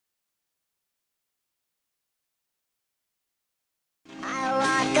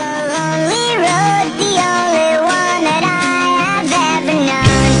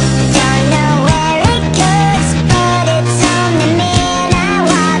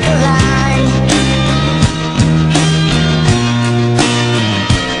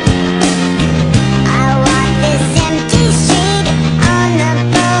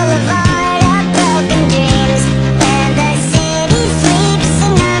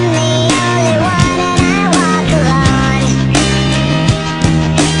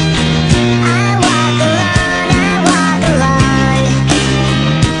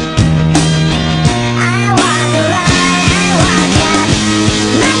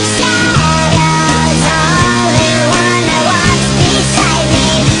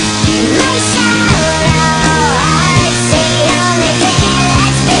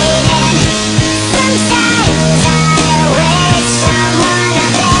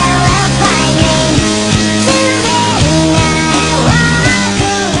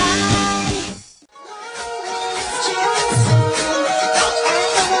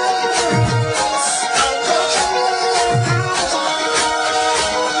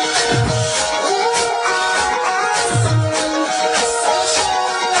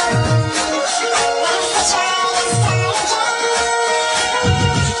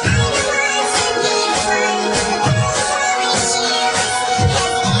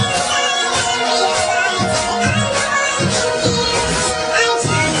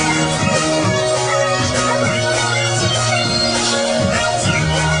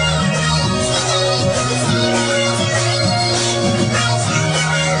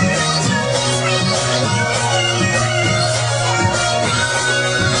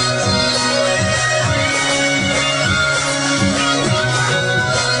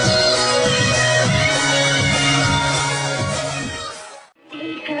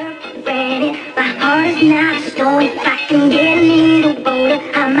water's not stone. If I can get a little bolder,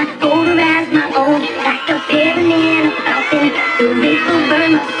 I might hold her as my own. Like a heaven in a fountain, the reef will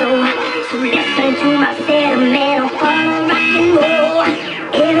burn my soul. So listen to my sentimental follow rock and roll.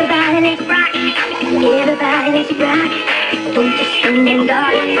 Everybody let's rock, everybody let's rock. Don't just stand in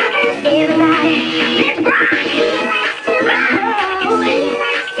dark. Everybody let's rock.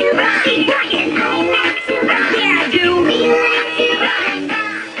 Yeah, I do.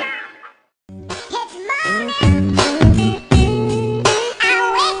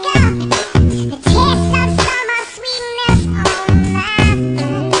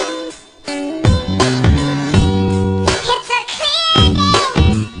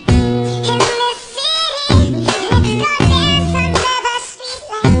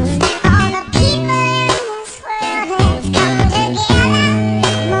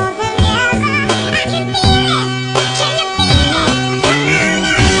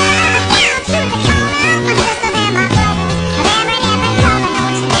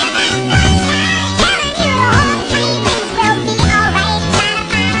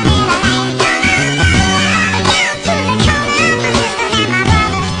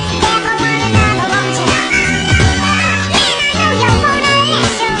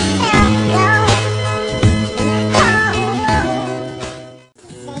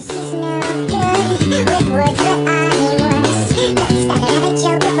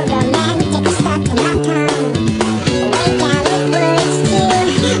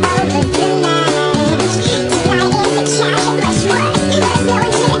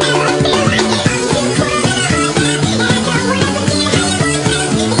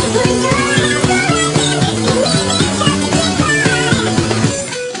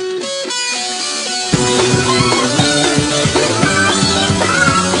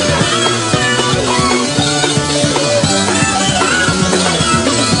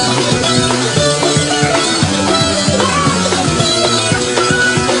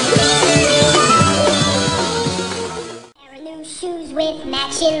 With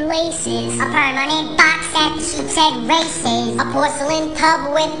matching laces, a permanent box at the Sheepshead races, a porcelain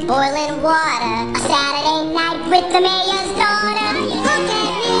tub with boiling water, a Saturday night with the mayor's daughter. Look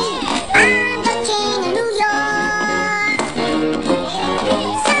at me, I'm the king of New York.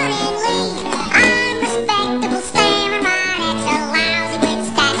 Suddenly, I'm respectable, staring right at your lousy with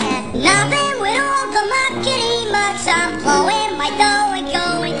stacks of nothing with all the marketing much. I'm blowing my dough and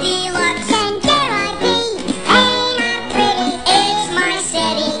going deluxe. And there I be, ain't I pretty?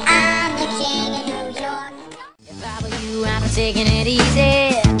 Taking it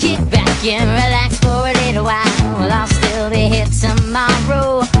easy, kick back and relax for a little while. Well, I'll still be here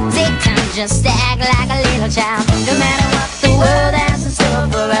tomorrow. Take time just to act like a little child. No matter what the world has in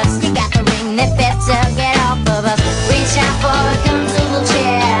store for us, you got the ring that better get off of us. Reach out for a comfortable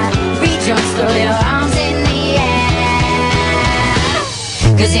chair, rejoice, throw your arms in the air.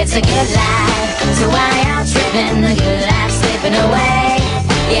 Cause it's a good life, so why y'all tripping? The good life slipping away.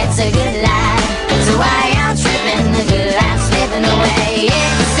 Yeah, it's a good life, so why y'all tripping? The good life slipping away.